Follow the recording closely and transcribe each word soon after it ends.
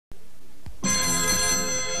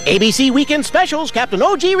ABC Weekend Specials, Captain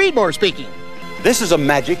O.G. Readmore speaking. This is a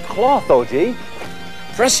magic cloth, O.G.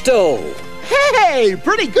 Presto! Hey,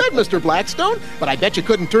 pretty good, Mr. Blackstone. But I bet you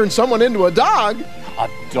couldn't turn someone into a dog. A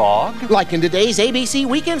dog? Like in today's ABC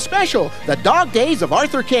Weekend Special, The Dog Days of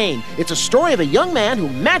Arthur Kane. It's a story of a young man who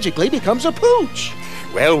magically becomes a pooch.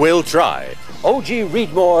 Well, we'll try. O.G.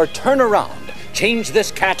 Readmore, turn around. Change this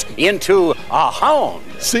cat into a hound.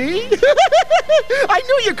 See? I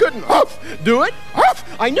knew you couldn't do it.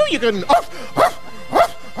 I knew you couldn't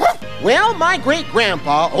Well, my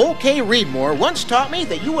great-grandpa, O.K. Readmore, once taught me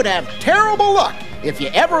that you would have terrible luck if you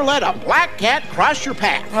ever let a black cat cross your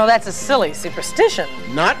path. Well, that's a silly superstition.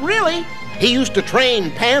 Not really. He used to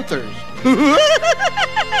train panthers. Here,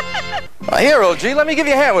 O.G., let me give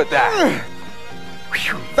you a hand with that.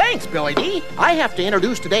 Thanks, Billy D. I have to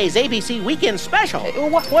introduce today's ABC Weekend Special.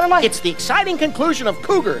 What am I? It's the exciting conclusion of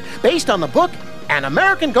Cougar, based on the book An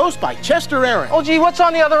American Ghost by Chester Aaron. O.G., what's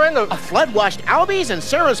on the other end of... A flood washed Albie's and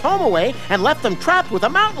Sarah's home away and left them trapped with a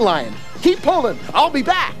mountain lion. Keep pulling. I'll be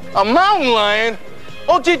back. A mountain lion?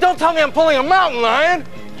 O.G., don't tell me I'm pulling a mountain lion.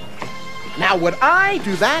 Now, would I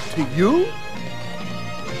do that to you?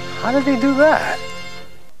 How did he do that?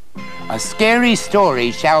 A scary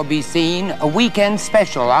story shall be seen, a weekend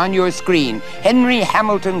special on your screen. Henry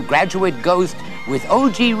Hamilton Graduate Ghost with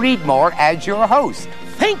O.G. Readmore as your host.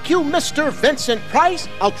 Thank you, Mr. Vincent Price.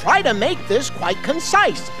 I'll try to make this quite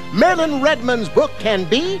concise. Merlin Redmond's book can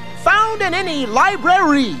be found in any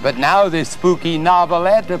library. But now this spooky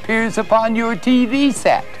novelette appears upon your TV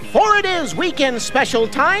set. For it is weekend special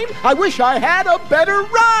time. I wish I had a better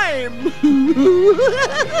rhyme.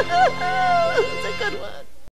 It's a good one.